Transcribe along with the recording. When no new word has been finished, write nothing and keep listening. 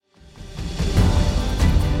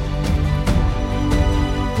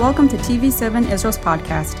Welcome to TV7 Israel's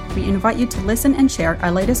podcast. We invite you to listen and share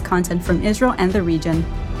our latest content from Israel and the region.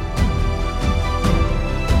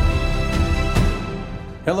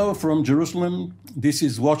 Hello from Jerusalem. This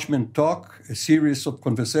is Watchmen Talk, a series of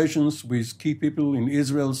conversations with key people in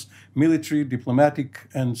Israel's military, diplomatic,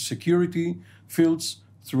 and security fields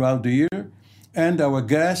throughout the year. And our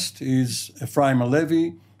guest is Ephraim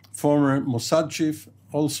Halevi, former Mossad chief,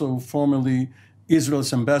 also formerly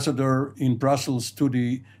Israel's ambassador in Brussels to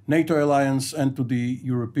the NATO alliance and to the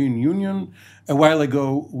European Union. A while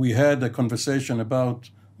ago, we had a conversation about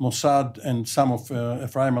Mossad and some of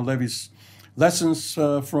Ephraim Halevi's lessons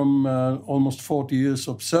from almost 40 years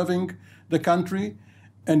of serving the country.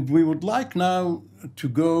 And we would like now to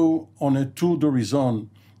go on a tour d'horizon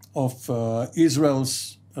of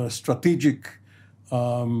Israel's strategic,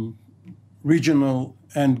 regional,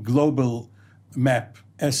 and global map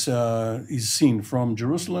as is seen from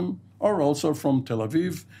Jerusalem or also from Tel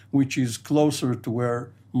Aviv, which is closer to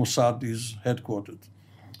where Mossad is headquartered.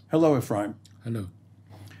 Hello, Ephraim. Hello.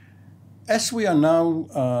 As we are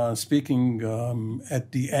now speaking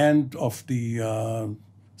at the end of the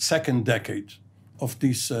second decade of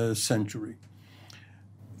this century,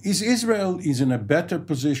 is Israel in a better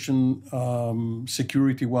position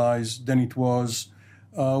security-wise than it was?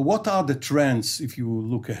 What are the trends if you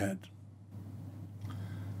look ahead?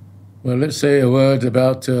 Well, let's say a word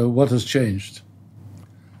about what has changed.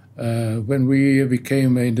 When we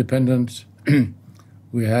became independent,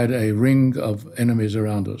 we had a ring of enemies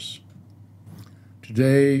around us.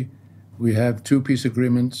 Today, we have two peace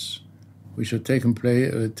agreements which have taken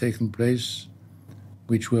place,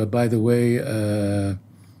 which were, by the way,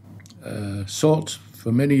 sought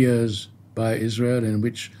for many years by Israel, in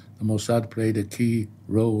which the Mossad played a key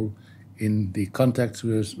role in the contacts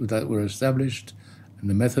that were established, and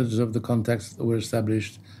the methods of the contacts that were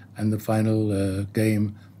established, and the final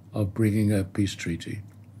game of bringing a peace treaty.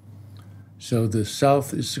 So the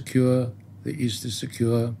South is secure, the East is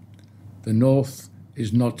secure, the North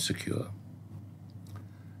is not secure.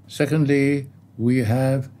 Secondly, we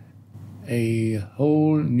have a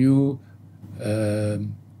whole new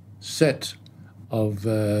set of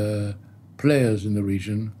players in the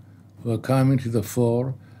region who are coming to the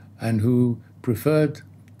fore and who preferred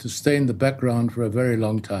to stay in the background for a very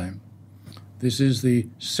long time. This is the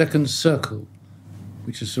second circle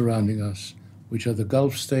which is surrounding us, which are the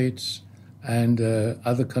Gulf states and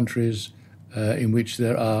other countries in which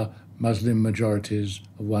there are Muslim majorities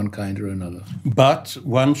of one kind or another. But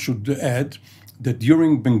one should add that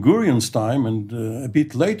during Ben-Gurion's time and a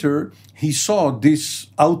bit later, he saw this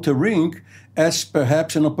outer ring as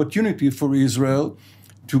perhaps an opportunity for Israel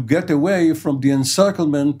to get away from the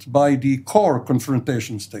encirclement by the core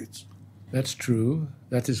confrontation states. That's true.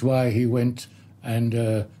 That is why he went and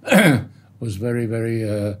was very,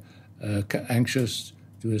 very anxious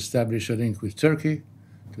to establish a link with Turkey,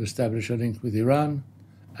 to establish a link with Iran,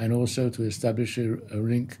 and also to establish a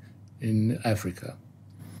link in Africa.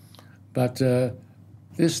 But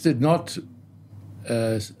this did not,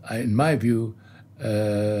 in my view,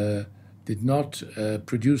 did not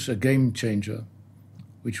produce a game changer,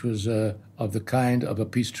 which was of the kind of a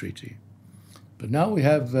peace treaty. But now we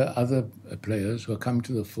have other players who have come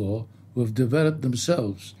to the fore, who have developed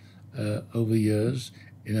themselves over years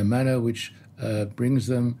in a manner which brings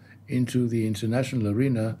them into the international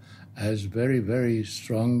arena as very, very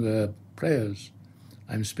strong players.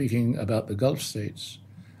 I'm speaking about the Gulf states.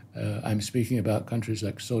 I'm speaking about countries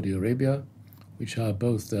like Saudi Arabia, which are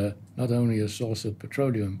both not only a source of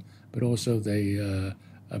petroleum, but also they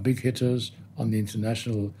are big hitters on the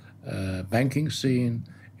international banking scene,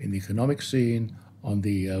 in the economic scene, on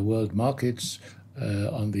the world markets,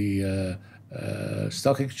 on the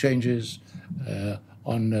stock exchanges,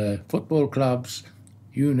 on football clubs,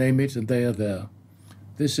 you name it, and they are there.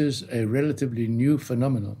 This is a relatively new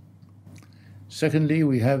phenomenon. Secondly,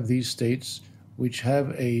 we have these states which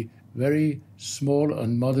have a very small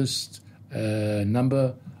and modest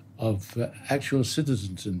number of actual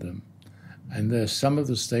citizens in them. And there are some of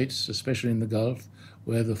the states, especially in the Gulf,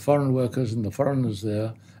 where the foreign workers and the foreigners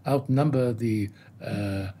there outnumber the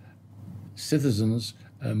citizens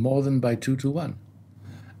more than by 2 to 1.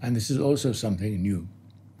 And this is also something new.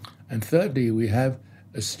 And thirdly, we have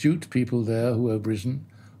astute people there who have risen,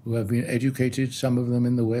 who have been educated, some of them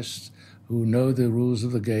in the West, who know the rules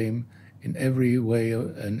of the game in every way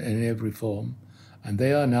and in every form. And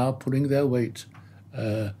they are now pulling their weight.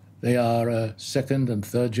 They are second and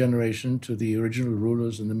third generation to the original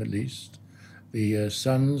rulers in the Middle East, the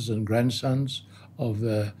sons and grandsons of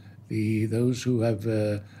those who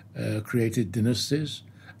have created dynasties,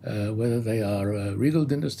 whether they are regal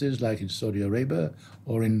dynasties like in Saudi Arabia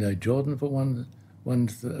or in Jordan for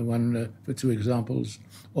two examples,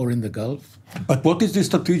 or in the Gulf. But what is the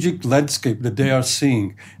strategic landscape that they are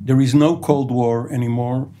seeing? There is no Cold War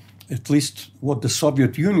anymore. At least what the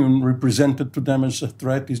Soviet Union represented to them as a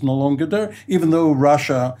threat is no longer there, even though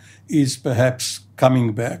Russia is perhaps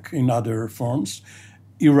coming back in other forms.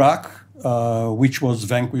 Iraq, which was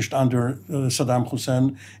vanquished under Saddam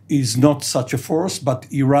Hussein, is not such a force, but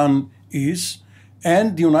Iran is.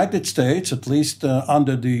 And the United States, at least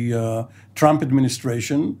under the Trump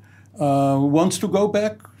administration, wants to go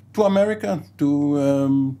back to America,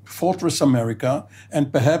 to Fortress America,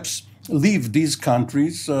 and perhaps leave these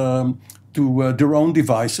countries to their own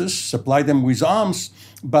devices, supply them with arms,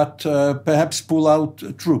 but perhaps pull out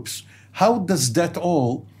troops. How does that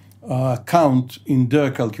all count in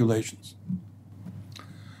their calculations?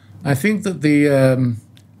 I think that the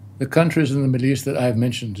countries in the Middle East that I've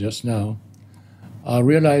mentioned just now are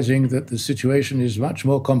realizing that the situation is much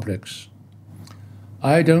more complex.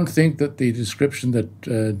 I don't think that the description that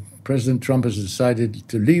President Trump has decided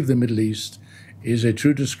to leave the Middle East is a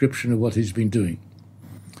true description of what he's been doing.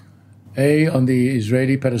 On the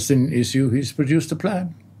Israeli-Palestinian issue, he's produced a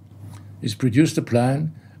plan. He's produced a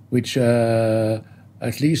plan which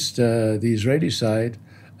at least the Israeli side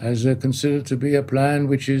has considered to be a plan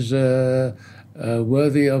which is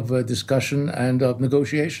worthy of discussion and of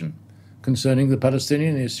negotiation concerning the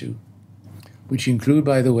Palestinian issue, which include,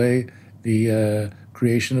 by the way, the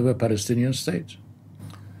creation of a Palestinian state.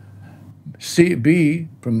 B,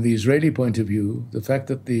 from the Israeli point of view, the fact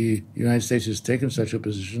that the United States has taken such a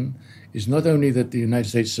position is not only that the United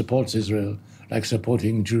States supports Israel, like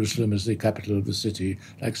supporting Jerusalem as the capital of the city,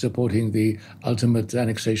 like supporting the ultimate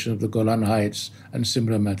annexation of the Golan Heights and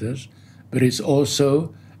similar matters, but it's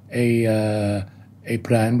also a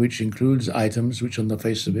plan which includes items which, on the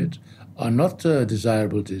face of it, are not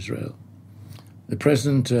desirable to Israel. The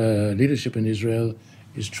present leadership in Israel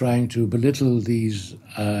is trying to belittle these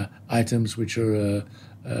items which are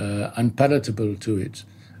unpalatable to it.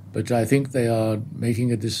 But I think they are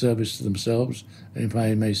making a disservice to themselves, and if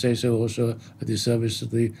I may say so, also a disservice to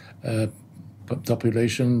the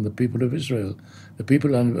population, the people of Israel. The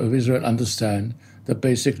people of Israel understand that,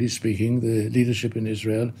 basically speaking, the leadership in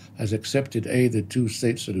Israel has accepted, A, the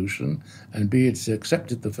two-state solution, and B, it's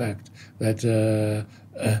accepted the fact that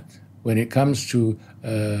when it comes to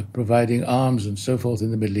providing arms and so forth in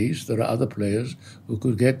the Middle East, there are other players who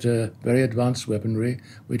could get very advanced weaponry,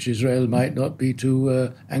 which Israel might not be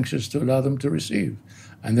too anxious to allow them to receive,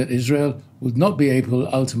 and that Israel would not be able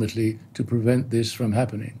ultimately to prevent this from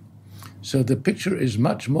happening. So the picture is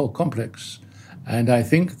much more complex, and I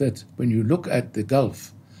think that when you look at the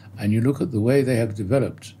Gulf and you look at the way they have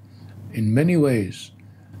developed in many ways,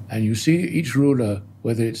 and you see each ruler,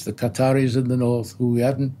 whether it's the Qataris in the north, who we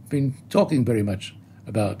haven't been talking very much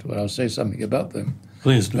about, well, I'll say something about them.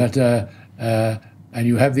 Please do. But, and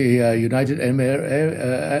you have the United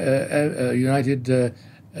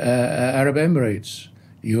Arab Emirates,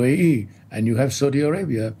 UAE, and you have Saudi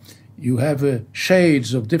Arabia. You have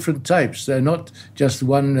shades of different types. They're not just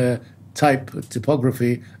one type of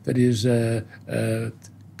typography that is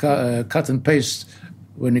cut and paste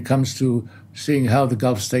when it comes to seeing how the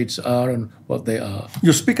Gulf states are and what they are.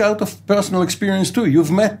 You speak out of personal experience too.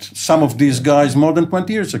 You've met some of these guys more than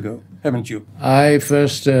 20 years ago, haven't you? I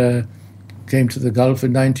first came to the Gulf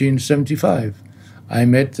in 1975. I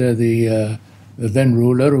met the then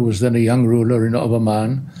ruler, who was then a young ruler in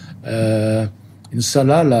Oman, in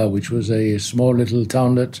Salalah, which was a small little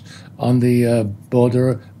townlet on the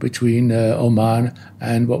border between Oman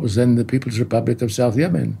and what was then the People's Republic of South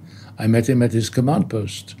Yemen. I met him at his command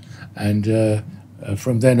post. And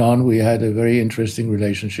from then on, we had a very interesting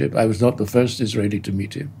relationship. I was not the first Israeli to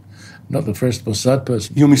meet him, not the first Mossad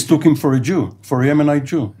person. You mistook him for a Jew, for a Yemenite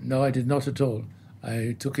Jew? No, I did not at all.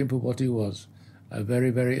 I took him for what he was, a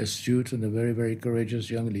very, very astute and a very, very courageous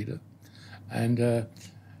young leader. And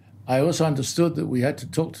I also understood that we had to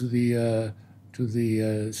talk to the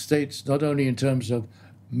states, not only in terms of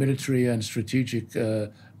military and strategic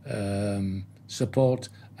support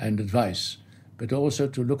and advice, but also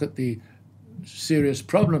to look at the serious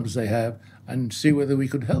problems they have and see whether we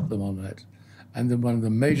could help them on that. And then one of the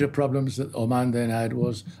major problems that Oman then had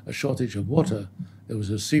was a shortage of water. There was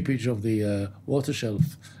a seepage of the water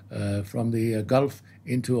shelf from the Gulf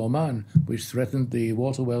into Oman, which threatened the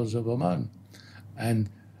water wells of Oman. And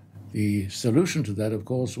the solution to that, of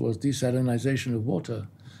course, was desalinization of water.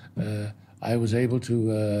 I was able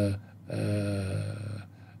to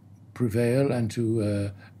prevail and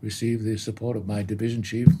to receive the support of my division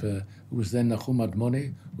chief, who was then Nahum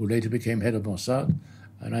Admoni, who later became head of Mossad,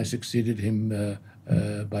 and I succeeded him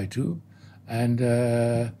by 2. And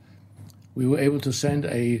we were able to send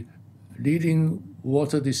a leading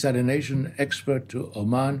water desalination expert to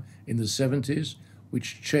Oman in the 70s,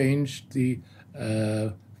 which changed the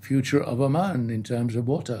future of Oman in terms of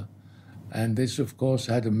water. And this, of course,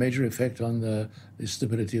 had a major effect on the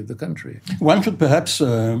stability of the country. One should perhaps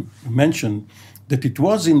mention that it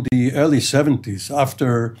was in the early 70s,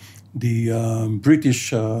 after the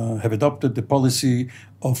British have adopted the policy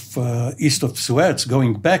of east of Suez,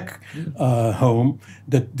 going back home,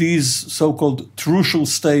 that these so-called trucial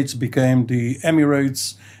states became the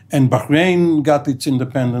Emirates, and Bahrain got its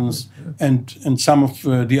independence, and some of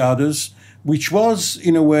the others, which was,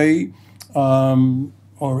 in a way,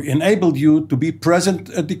 or enabled you to be present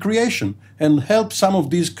at the creation and help some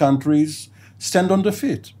of these countries stand on their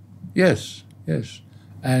feet. Yes.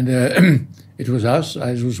 And it was us.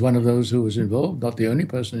 I was one of those who was involved, not the only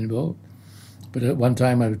person involved. But at one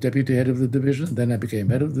time I was deputy head of the division, then I became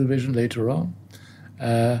head of the division later on.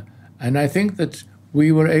 And I think that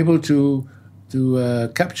we were able to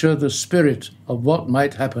capture the spirit of what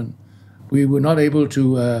might happen. We were not able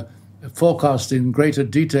to forecast in greater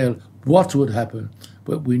detail what would happen,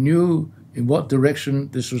 but we knew in what direction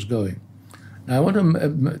this was going. Now, I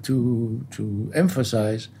want to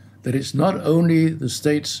emphasize that it's not only the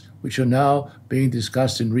states which are now being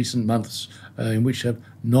discussed in recent months, in which have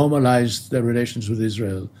normalized their relations with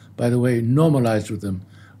Israel. By the way, normalized with them.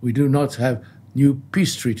 We do not have new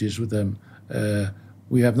peace treaties with them.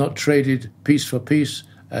 We have not traded peace for peace,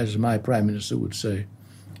 as my prime minister would say,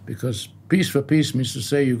 because peace for peace means to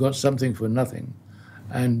say you got something for nothing.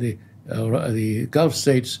 And the Gulf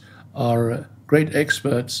states are great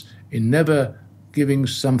experts in never giving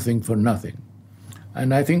something for nothing.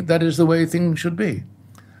 And I think that is the way things should be.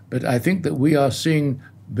 But I think that we are seeing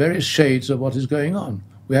various shades of what is going on.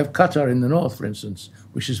 We have Qatar in the north, for instance,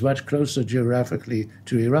 which is much closer geographically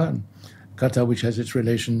to Iran. Qatar, which has its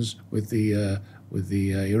relations with the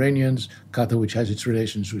Iranians. Qatar, which has its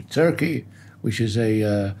relations with Turkey, which is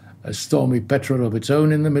a stormy petrel of its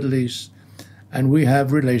own in the Middle East. And we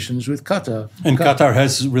have relations with Qatar. And Qatar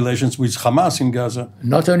has relations with Hamas in Gaza.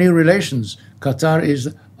 Not only relations. Qatar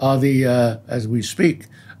are as we speak,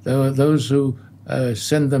 those who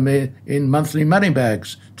send them in monthly money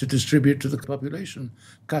bags to distribute to the population.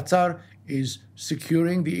 Qatar is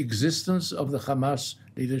securing the existence of the Hamas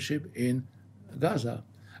leadership in Gaza.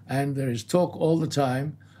 And there is talk all the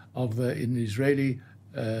time of an Israeli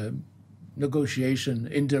negotiation,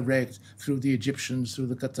 indirect, through the Egyptians, through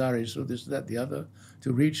the Qataris, through this, that, the other,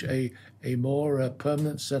 to reach a more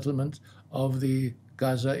permanent settlement of the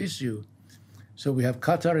Gaza issue. So we have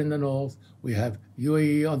Qatar in the north, we have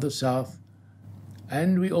UAE on the south,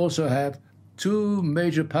 and we also have two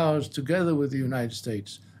major powers together with the United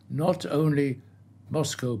States, not only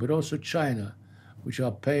Moscow, but also China, which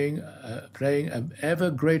are playing an ever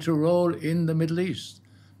greater role in the Middle East.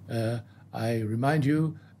 I remind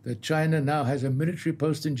you that China now has a military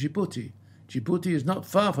post in Djibouti. Djibouti is not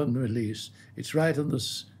far from the Middle East. It's right on the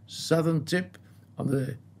southern tip, on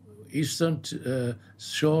the eastern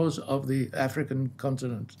shores of the African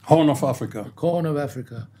continent. Horn of Africa. Horn of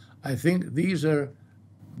Africa. I think these are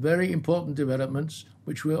very important developments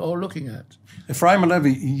which we're all looking at. Ephraim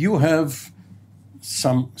Halevi, you have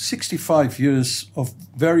some 65 years of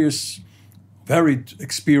varied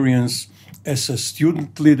experience as a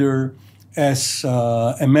student leader, as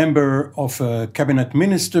a member of a cabinet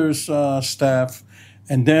minister's staff,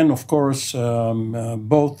 and then, of course,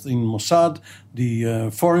 both in Mossad, the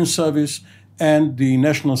Foreign Service, and the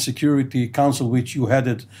National Security Council, which you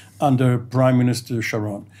headed under Prime Minister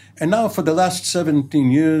Sharon. And now, for the last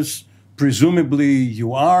 17 years, presumably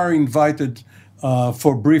you are invited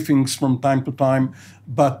for briefings from time to time,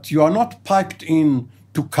 but you are not piped in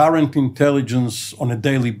to current intelligence on a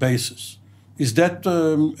daily basis. Is that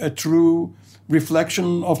a true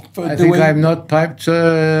reflection of the way? I think I'm not piped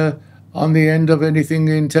on the end of anything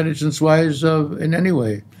intelligence-wise in any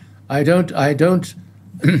way. I don't.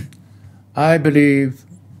 I believe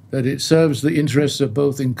that it serves the interests of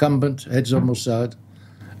both incumbent heads of Mossad,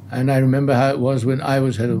 and I remember how it was when I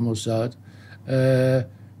was head of Mossad,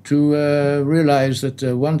 to realize that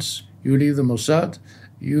once you leave the Mossad,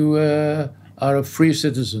 you are a free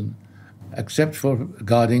citizen, except for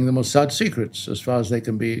guarding the Mossad secrets as far as they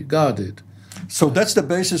can be guarded. So that's the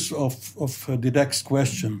basis of the next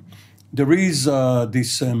question. There is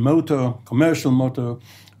this motto, commercial motto,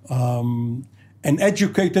 an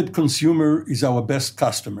educated consumer is our best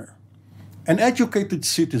customer. An educated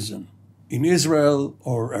citizen in Israel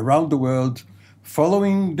or around the world,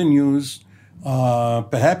 following the news,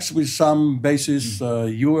 perhaps with some basis.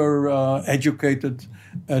 You were educated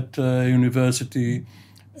at university,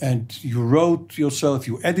 and you wrote yourself,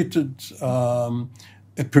 you edited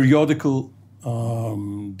a periodical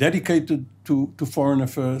dedicated to foreign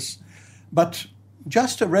affairs. But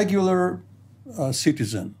just a regular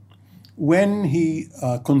citizen, when he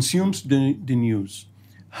consumes the news,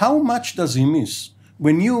 how much does he miss?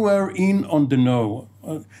 When you were in on the know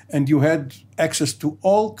and you had access to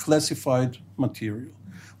all classified material,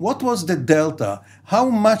 what was the delta? How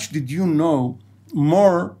much did you know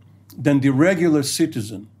more than the regular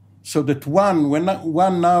citizen? So that when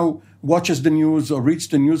one now watches the news or reads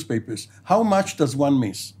the newspapers, how much does one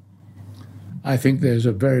miss? I think there's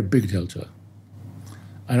a very big delta.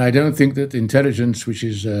 And I don't think that intelligence, which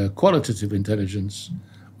is qualitative intelligence,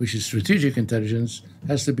 which is strategic intelligence,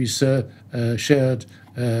 has to be shared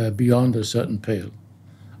beyond a certain pale.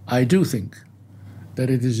 I do think that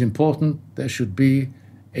it is important there should be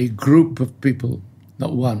a group of people,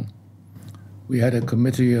 not one. We had a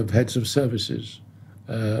committee of heads of services,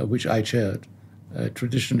 which I chaired.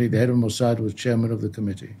 Traditionally, the head of Mossad was chairman of the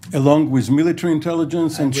committee. Along with military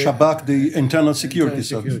intelligence and Shabak, the internal security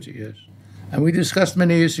service. Yes. And we discussed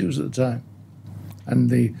many issues at the time. And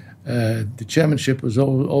the chairmanship was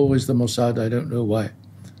always the Mossad. I don't know why.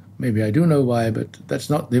 Maybe I do know why, but that's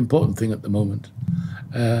not the important thing at the moment.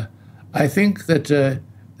 I think that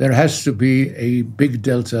there has to be a big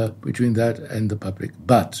delta between that and the public.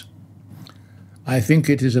 But I think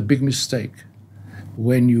it is a big mistake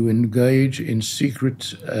when you engage in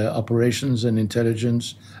secret operations and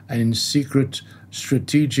intelligence and in secret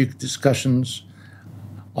strategic discussions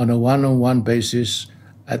on a one-on-one basis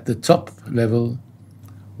at the top level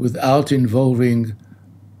without involving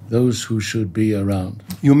those who should be around.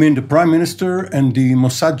 You mean the Prime Minister and the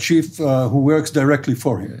Mossad chief who works directly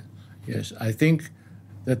for him? Yes, I think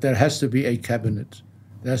that there has to be a cabinet.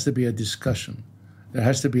 There has to be a discussion. There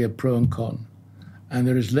has to be a pro and con. And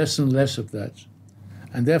there is less and less of that.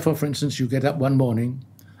 And therefore, for instance, you get up one morning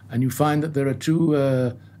and you find that there are two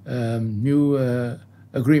new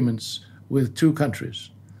agreements with two countries.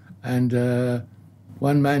 And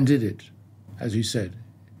one man did it, as he said.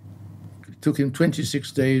 It took him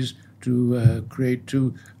 26 days to create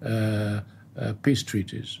two peace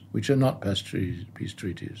treaties, which are not peace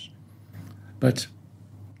treaties. But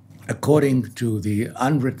according to the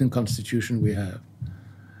unwritten constitution we have,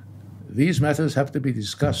 these matters have to be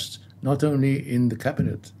discussed not only in the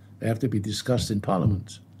cabinet, they have to be discussed in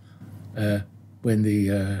parliament. When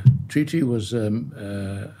the treaty was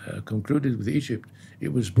concluded with Egypt,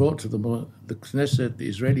 it was brought to the Knesset, the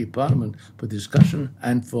Israeli parliament, for discussion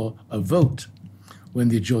and for a vote. When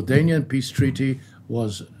the Jordanian peace treaty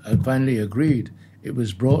was finally agreed, it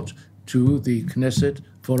was brought to the Knesset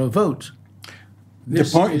for a vote.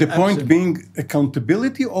 The point being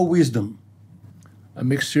accountability or wisdom? A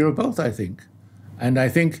mixture of both, I think. And I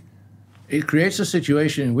think it creates a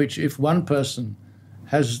situation in which if one person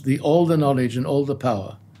has all the knowledge and all the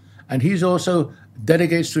power, and he's also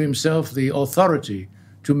delegates to himself the authority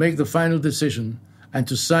to make the final decision and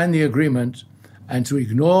to sign the agreement and to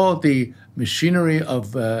ignore the machinery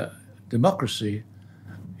of democracy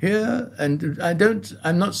here, and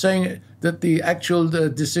I'm not saying that the actual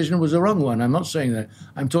decision was a wrong one. I'm not saying that.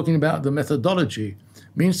 I'm talking about the methodology.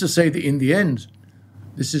 Means to say that in the end,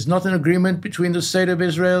 this is not an agreement between the State of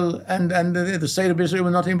Israel and the State of Israel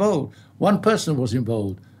were not involved. One person was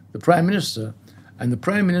involved, the Prime Minister. And the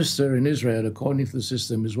Prime Minister in Israel, according to the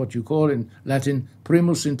system, is what you call in Latin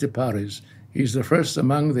primus inter pares. He's the first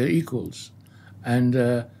among their equals. And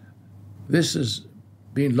this has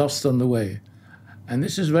been lost on the way. And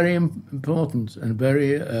this is very important and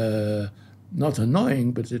very, not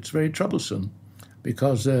annoying, but it's very troublesome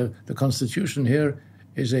because the Constitution here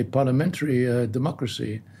is a parliamentary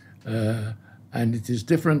democracy, and it is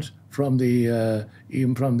different from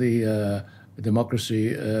even from the democracy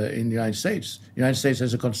in the United States. The United States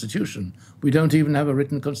has a constitution. We don't even have a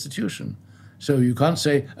written constitution. So you can't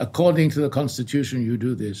say, according to the constitution, you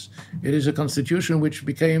do this. It is a constitution which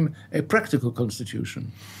became a practical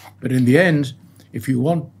constitution. But in the end, if you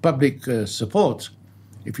want public support,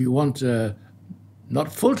 if you want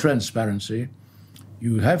not full transparency,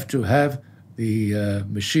 you have to have the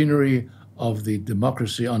machinery of the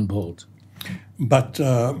democracy on board. But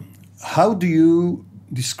how do you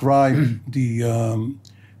describe the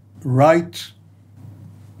right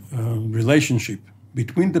relationship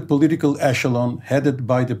between the political echelon headed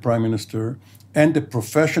by the Prime Minister and the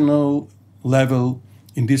professional level,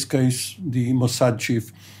 in this case, the Mossad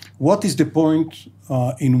chief? What is the point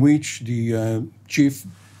in which the chief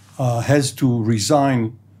has to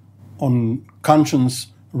resign on conscience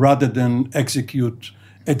rather than execute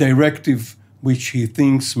a directive which he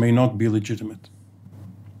thinks may not be legitimate?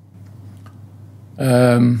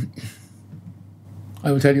 I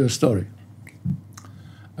will tell you a story.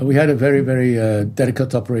 We had a very, very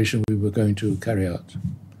delicate operation we were going to carry out.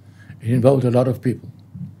 It involved a lot of people.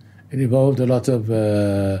 It involved a lot of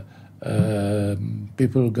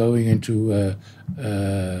people going into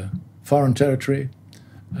foreign territory,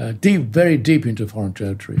 very deep into foreign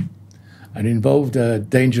territory, and involved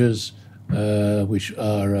dangers which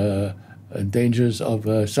are dangers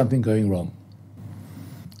of something going wrong.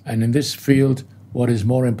 And in this field, what is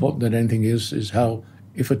more important than anything is how,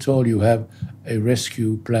 if at all, you have a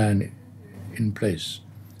rescue plan in place.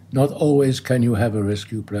 Not always can you have a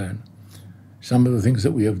rescue plan. Some of the things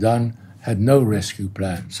that we have done had no rescue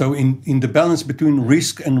plan. So in the balance between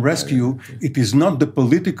risk and rescue, it is not the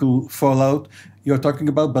political fallout you're talking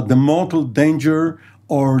about, but the mortal danger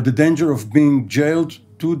or the danger of being jailed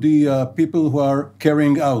to the people who are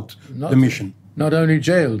carrying out the mission. Not only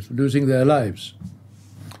jailed, losing their lives.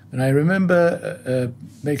 And I remember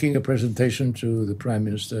making a presentation to the Prime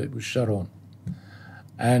Minister. It was Sharon.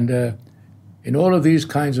 And in all of these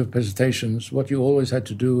kinds of presentations, what you always had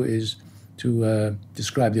to do is to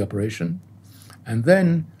describe the operation and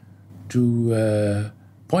then to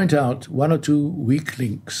point out one or two weak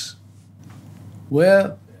links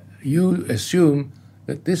where you assume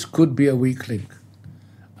that this could be a weak link.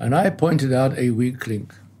 And I pointed out a weak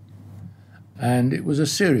link. And it was a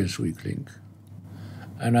serious weak link.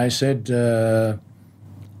 And I said,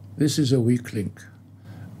 this is a weak link.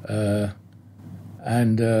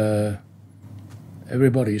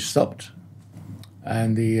 Everybody stopped.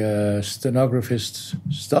 And the stenographist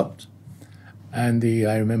stopped. And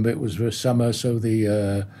I remember it was summer, so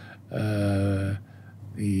the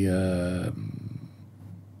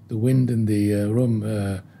wind in the room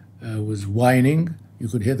was whining. You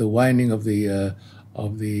could hear the whining of the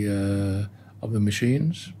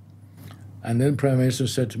machines. And then Prime Minister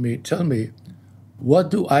said to me, "Tell me, what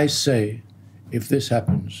do I say if this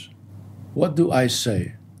happens? What do I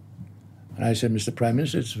say?" And I said, "Mr. Prime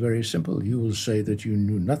Minister, it's very simple. You will say that you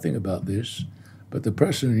knew nothing about this, but the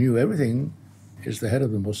person who knew everything is the head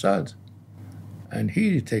of the Mossad, and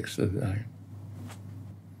he takes the line."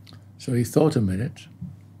 So he thought a minute.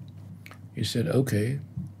 He said, "Okay,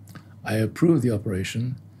 I approve the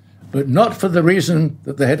operation, but not for the reason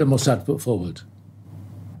that the head of Mossad put forward."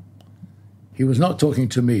 He was not talking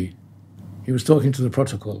to me. He was talking to the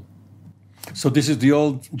protocol. So this is the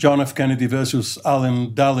old John F. Kennedy versus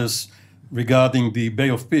Allen Dulles regarding the Bay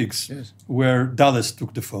of Pigs, Yes. where Dulles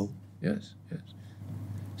took the fall. Yes, yes.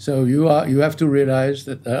 So you have to realize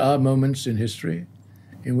that there are moments in history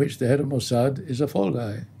in which the head of Mossad is a fall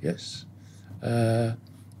guy, yes.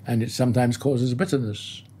 And it sometimes causes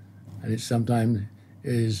bitterness, and it sometimes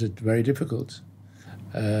is very difficult.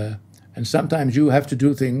 And sometimes you have to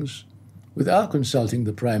do things without consulting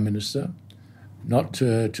the Prime Minister, not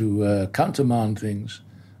to countermand things,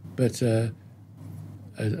 but a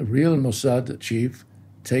real Mossad chief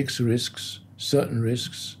takes risks, certain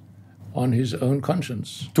risks, on his own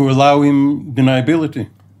conscience. To allow him deniability.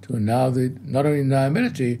 To allow not only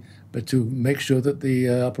deniability, but to make sure that the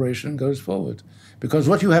operation goes forward. Because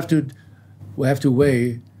what we have to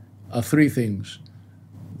weigh are three things: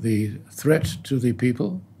 the threat to the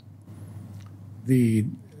people, the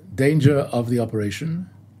danger of the operation,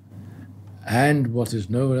 and what is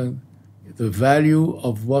known, the value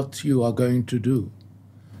of what you are going to do.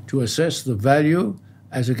 To assess the value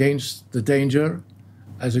as against the danger,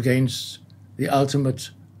 as against the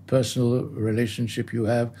ultimate personal relationship you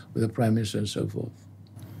have with the Prime Minister and so forth.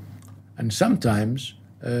 And sometimes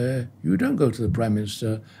you don't go to the Prime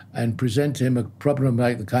Minister and present him a problem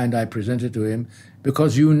like the kind I presented to him,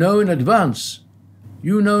 because you know in advance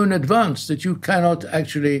that you cannot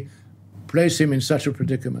actually place him in such a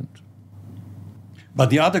predicament. But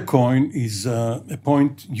the other coin is a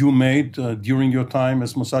point you made during your time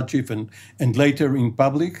as Mossad chief and later in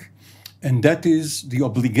public, and that is the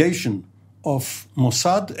obligation of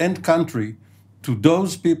Mossad and country to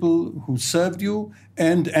those people who served you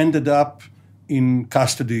and ended up in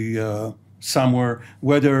custody somewhere,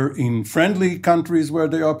 whether in friendly countries where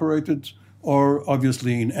they operated or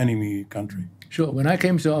obviously in enemy country. Sure. When I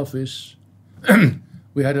came to office,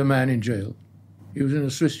 we had a man in jail. He was in a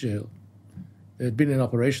Swiss jail. There had been an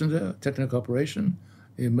operation there, technical operation.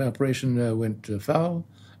 The operation went foul,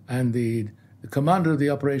 and the commander of the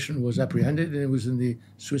operation was apprehended, and he was in the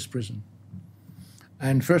Swiss prison.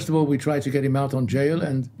 And first of all, we tried to get him out on jail,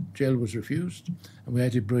 and jail was refused. And we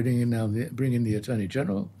had to bring in the Attorney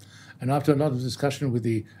General. And after a lot of discussion with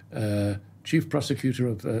the chief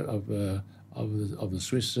prosecutor of the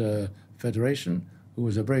Swiss Federation, who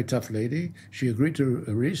was a very tough lady. She agreed to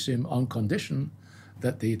release him on condition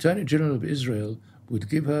that the Attorney General of Israel would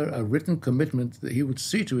give her a written commitment that he would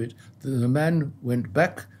see to it that the man went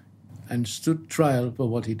back and stood trial for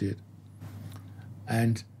what he did.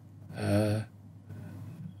 And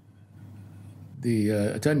the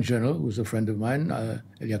Attorney General, who was a friend of mine,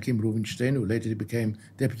 Eliakim Rubinstein, who later became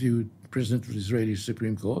Deputy President of the Israeli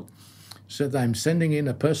Supreme Court, said, I'm sending in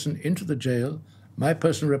a person into the jail, my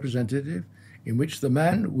personal representative, in which the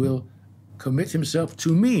man will commit himself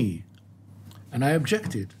to me. And I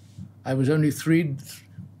objected. I was only 2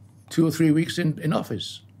 or 3 weeks in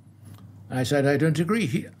office. And I said, I don't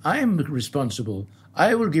agree. I am responsible.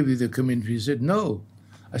 I will give you the commitment. He said, no.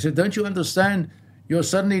 I said, don't you understand? You're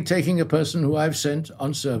suddenly taking a person who I've sent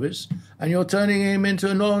on service and you're turning him into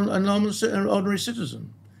an ordinary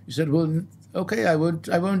citizen. He said, well, okay, I won't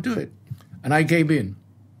do it. And I gave in.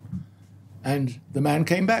 And the man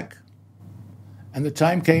came back. And the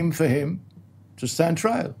time came for him to stand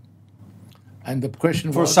trial. And the question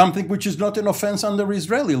was... For something which is not an offense under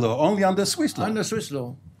Israeli law, only under Swiss law. Under Swiss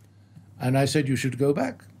law. And I said, you should go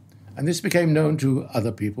back. And this became known to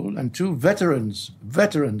other people, and 2 veterans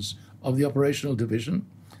of the operational division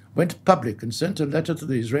went public and sent a letter to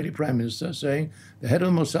the Israeli Prime Minister saying the head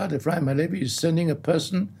of Mossad, Ephraim Halevi, is sending a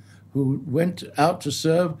person who went out to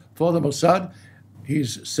serve for the Mossad.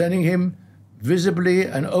 He's sending him visibly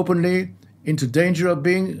and openly into danger of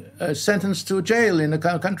being sentenced to jail in a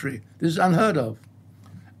country. This is unheard of.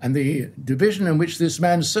 And the division in which this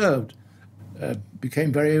man served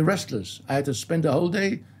became very restless. I had to spend a whole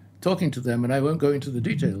day talking to them, and I won't go into the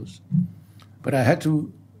details. But I had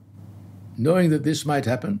to, knowing that this might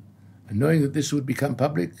happen, and knowing that this would become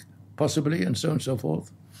public, possibly, and so on and so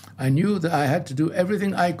forth, I knew that I had to do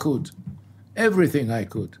everything I could,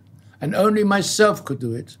 and only myself could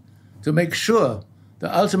do it, to make sure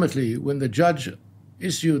that ultimately, when the judge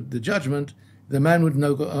issued the judgment, the man would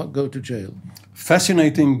go to jail.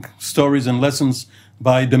 Fascinating stories and lessons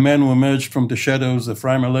by the man who emerged from the shadows,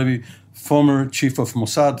 Ephraim Halevi, former chief of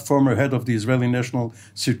Mossad, former head of the Israeli National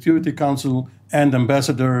Security Council, and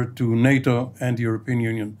ambassador to NATO and the European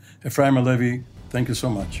Union. Ephraim Halevi, thank you so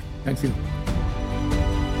much. Thank you.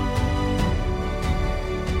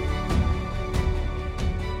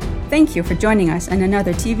 Thank you for joining us in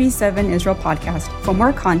another TV7 Israel podcast. For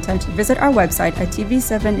more content, visit our website at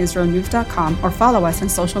tv7israelnews.com or follow us on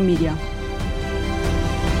social media.